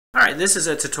Alright, this is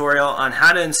a tutorial on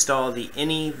how to install the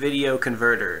AnyVideo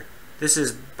Converter. This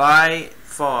is by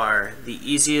far the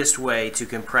easiest way to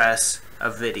compress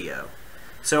a video.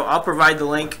 So I'll provide the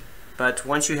link, but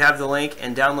once you have the link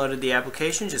and downloaded the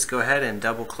application, just go ahead and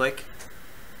double click.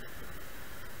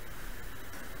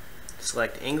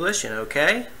 Select English and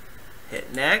OK.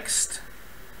 Hit Next.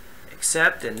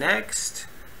 Accept and Next.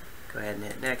 Go ahead and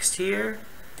hit Next here.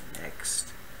 Next.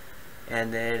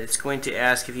 And then it's going to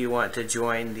ask if you want to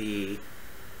join the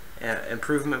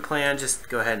improvement plan. Just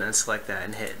go ahead and unselect that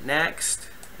and hit Next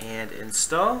and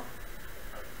Install.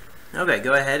 Okay,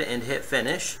 go ahead and hit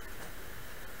Finish.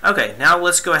 Okay, now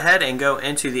let's go ahead and go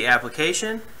into the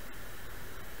application.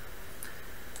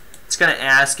 It's going to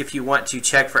ask if you want to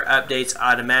check for updates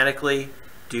automatically.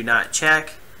 Do not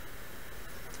check.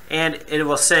 And it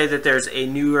will say that there's a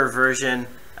newer version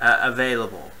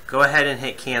available. Go ahead and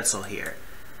hit Cancel here.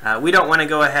 We don't want to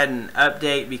go ahead and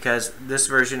update because this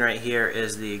version right here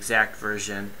is the exact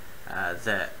version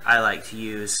that I like to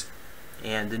use,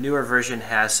 and the newer version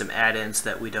has some add-ins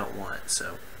that we don't want.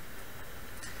 So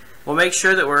we'll make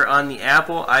sure that we're on the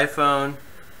Apple iPhone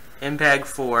MPEG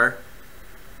 4.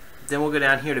 Then we'll go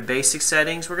down here to basic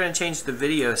settings. We're going to change the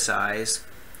video size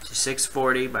to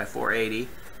 640 by 480.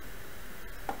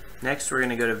 Next we're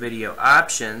going to go to video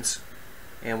options,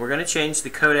 and we're going to change the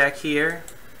codec here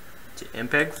to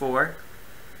MPEG 4.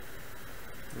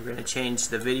 We're going to change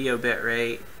the video bit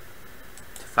rate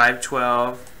to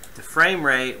 512. The frame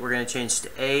rate we're going to change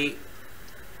to 8,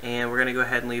 and we're going to go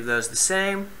ahead and leave those the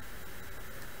same.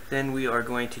 Then we are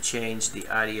going to change the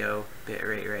audio bit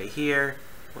rate right here.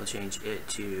 We'll change it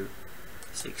to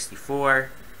 64,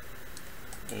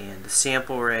 and the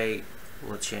sample rate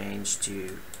will change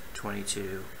to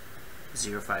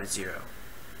 22050.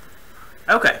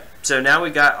 Okay, so now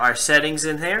we got our settings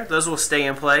in there. Those will stay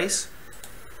in place.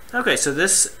 Okay, so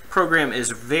this program is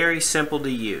very simple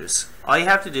to use. All you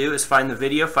have to do is find the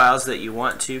video files that you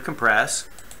want to compress,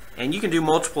 and you can do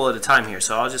multiple at a time here.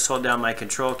 So I'll just hold down my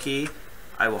control key.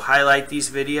 I will highlight these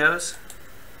videos.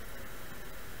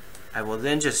 I will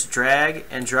then just drag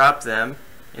and drop them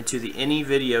into the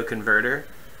AnyVideo Converter,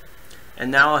 and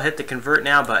now I'll hit the Convert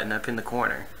Now button up in the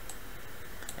corner,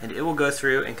 and it will go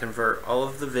through and convert all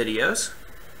of the videos.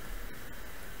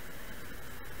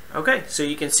 Okay, so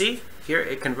you can see here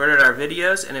it converted our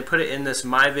videos and it put it in this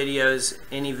My Videos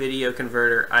AnyVideo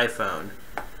Converter iPhone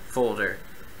folder.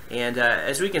 And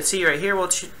as we can see right here,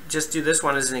 we'll just do this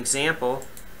one as an example.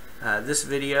 This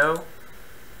video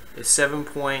is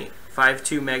 7.52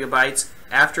 megabytes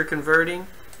after converting,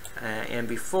 and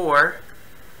before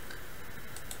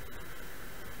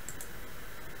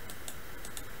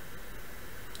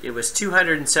it was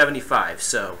 275,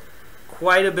 so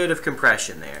quite a bit of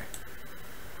compression there.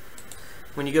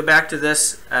 When you go back to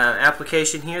this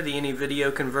application here, the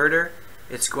AnyVideo Converter,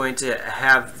 it's going to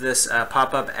have this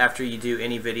pop up after you do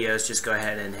any videos. Just go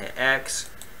ahead and hit X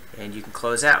and you can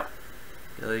close out.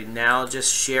 You'll now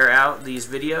just share out these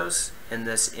videos in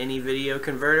this AnyVideo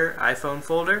Converter iPhone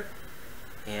folder,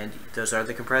 and those are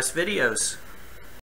the compressed videos.